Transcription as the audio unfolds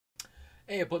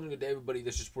Hey, good day, everybody.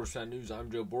 This is Sports Fan News.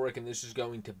 I'm Joe Boric, and this is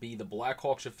going to be the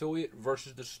Blackhawks affiliate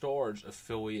versus the Stars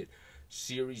affiliate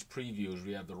series previews.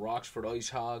 We have the Rockford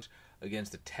IceHogs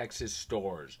against the Texas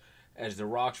Stars, as the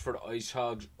Rockford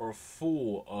IceHogs are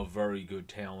full of very good,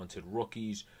 talented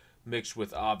rookies, mixed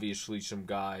with obviously some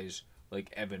guys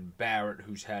like Evan Barrett,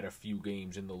 who's had a few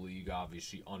games in the league,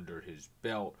 obviously under his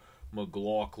belt.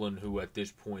 McLaughlin, who at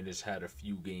this point has had a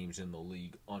few games in the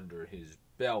league under his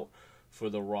belt for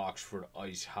the Rockford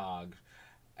IceHogs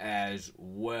as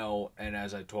well. And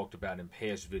as I talked about in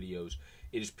past videos,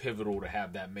 it is pivotal to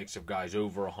have that mix of guys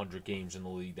over 100 games in the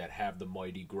league that have the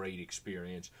mighty great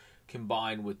experience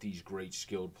combined with these great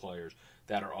skilled players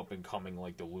that are up and coming,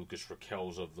 like the Lucas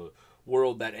Raquels of the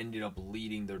world that ended up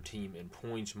leading their team in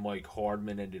points. Mike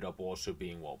Hardman ended up also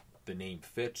being, well, the name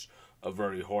fits, a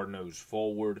very hard-nosed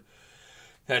forward.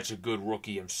 That's a good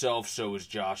rookie himself. So is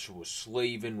Joshua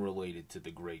Slavin, related to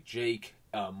the great Jake.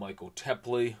 Michael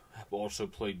Tepley also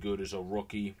played good as a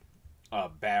rookie.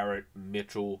 Garrett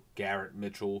Mitchell,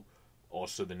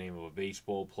 also the name of a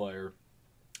baseball player.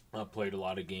 Played a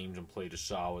lot of games and played a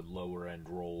solid lower-end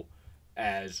role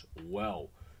as well.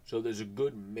 So there's a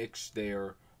good mix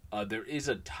there. There is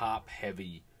a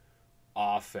top-heavy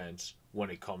offense when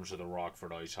it comes to the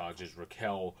Rockford IceHogs. There's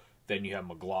Raquel, then you have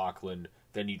McLaughlin,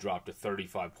 then you drop to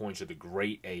 35 points of the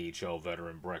great AHL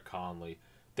veteran Brett Conley,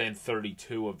 then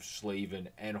 32 of Slavin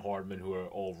and Hardman, who are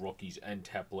all rookies, and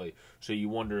Tepley. So you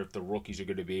wonder if the rookies are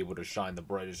going to be able to shine the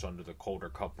brightest under the Calder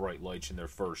Cup bright lights in their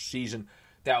first season.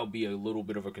 That would be a little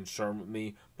bit of a concern with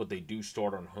me, but they do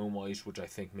start on home ice, which I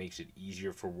think makes it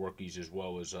easier for rookies, as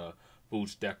well as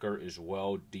Boostdecker as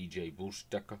well, DJ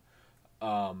Boostdecker.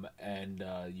 And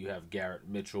you have Garrett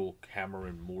Mitchell,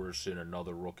 Cameron Morrison,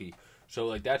 another rookie.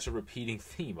 So, that's a repeating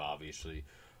theme, obviously,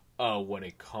 when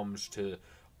it comes to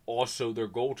also their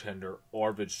goaltender,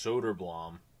 Arvid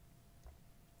Soderblom,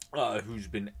 who's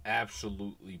been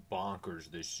absolutely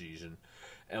bonkers this season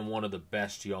and one of the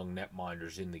best young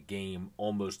netminders in the game,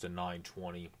 almost a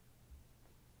 920.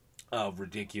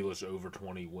 Ridiculous over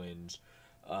 20 wins.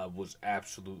 Was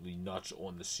absolutely nuts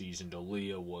on the season.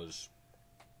 D'Elia was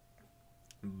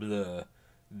bleh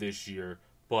this year,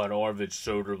 but Arvid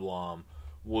Soderblom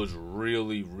was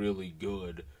really, really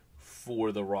good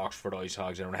for the Rockford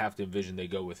IceHogs. I don't have to envision they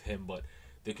go with him, but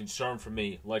the concern for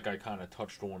me, like I kind of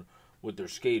touched on with their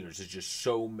skaters, is just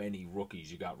so many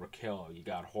rookies. You got Raquel, you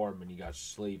got Hardman, you got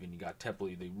Slavin, you got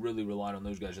Tepley. They really relied on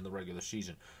those guys in the regular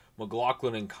season.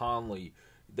 McLaughlin and Conley,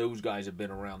 those guys have been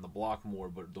around the block more,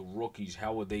 but the rookies,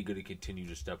 how are they going to continue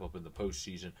to step up in the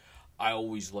postseason? I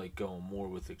always like going more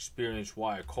with experience.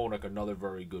 Wyatt Kolnick, another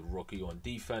very good rookie on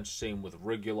defense. Same with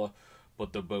Regula,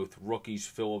 but they're both rookies.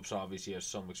 Phillips obviously has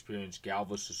some experience.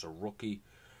 Galvis is a rookie.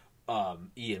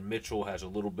 Ian Mitchell has a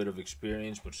little bit of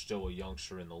experience, but still a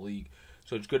youngster in the league.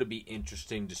 So it's going to be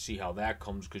interesting to see how that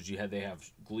comes, because they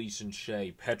have Gleason,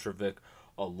 Shea, Petrovic,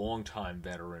 a longtime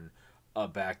veteran,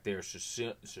 back there,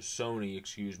 Sassoni,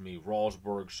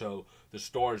 Ralsberg. So the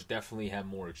Stars definitely have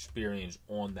more experience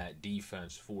on that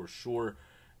defense for sure.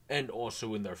 And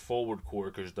also in their forward core,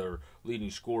 because their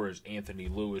leading scorer is Anthony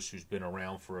Lewis, who's been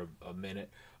around for a minute.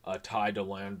 Ty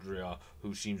Dellandrea,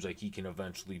 who seems like he can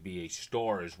eventually be a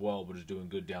star as well, but is doing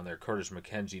good down there. Curtis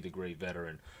McKenzie, the great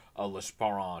veteran.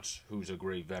 L'Esperance, who's a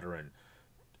great veteran.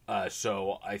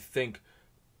 So I think,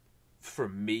 for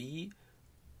me,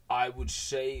 I would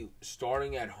say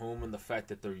starting at home and the fact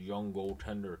that their young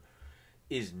goaltender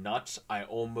is nuts. I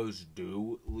almost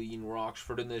do lean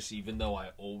Rockford in this, even though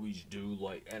I always do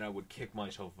and I would kick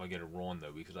myself if I get it wrong,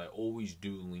 though, because I always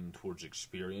do lean towards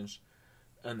experience,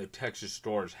 and the Texas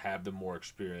Stars have the more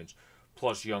experience,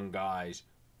 plus young guys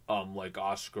like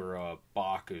Oscar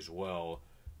Bach as well,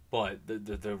 but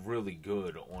they're really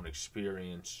good on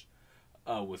experience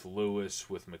with Lewis,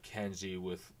 with McKenzie,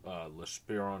 with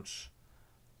L'Esperance.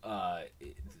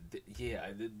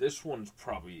 This one's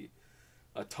probably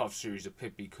a tough series to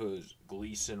pick, because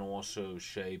Gleason, also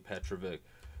Shea, Petrovic,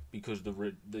 because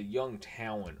the young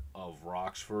talent of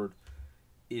Rockford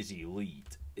is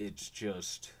elite. It's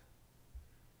just,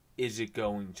 is it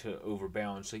going to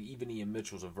overbalance? Even Ian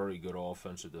Mitchell's a very good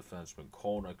offensive defenseman.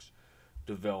 Kolnick's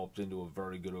developed into a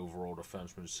very good overall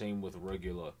defenseman. Same with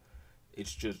Regula.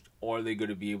 It's just, are they going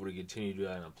to be able to continue to do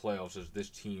that in the playoffs, as this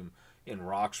team in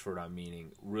Rockford,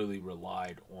 really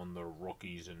relied on the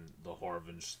rookies and the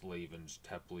Harvins, Slavins,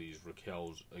 Tepleys,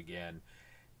 Raquels again.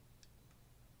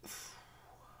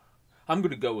 I'm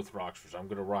going to go with Rockford. I'm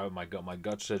going to ride with my gut. My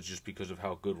gut says, just because of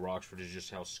how good Rockford is,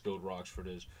 just how skilled Rockford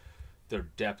is, their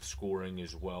depth scoring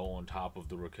as well, on top of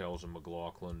the Raquels and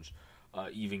McLaughlins.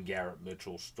 Even Garrett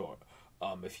Mitchell,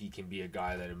 if he can be a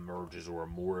guy that emerges, or a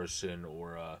Morrison,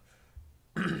 or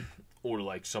or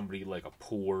like somebody like a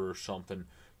Poor or something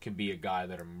can be a guy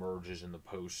that emerges in the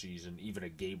postseason. Even a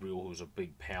Gabriel, who's a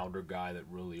big pounder guy that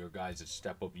really are guys that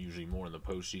step up usually more in the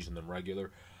postseason than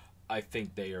regular. I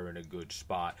think they are in a good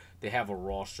spot. They have a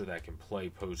roster that can play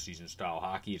postseason style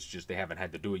hockey. It's just they haven't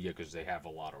had to do it yet because they have a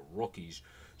lot of rookies.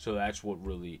 So that's what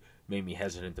really made me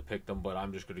hesitant to pick them. But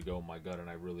I'm just going to go with my gut, and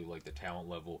I really like the talent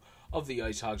level of the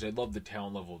IceHogs. I love the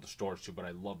talent level of the Stars too, but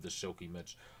I love the Silky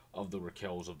Mitts of the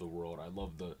Rakels of the world. I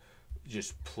love the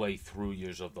just play through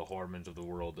years of the Hardmans of the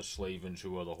world, the Slavins,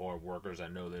 who are the hard workers. I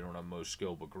know they don't have most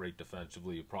skill, but great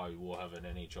defensively. He probably will have an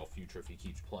NHL future if he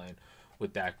keeps playing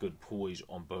with that good poise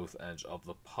on both ends of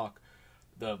the puck.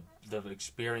 The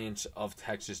experience of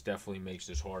Texas definitely makes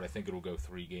this hard. I think it'll go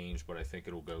 3 games, but I think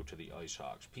it'll go to the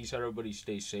IceHogs. Peace out, everybody.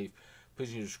 Stay safe.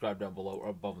 Please subscribe down below or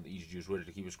above in the Easy Juice Ready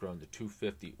to keep us growing to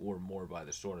 250 or more by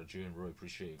the start of June. Really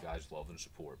appreciate you guys' love and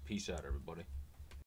support. Peace out, everybody.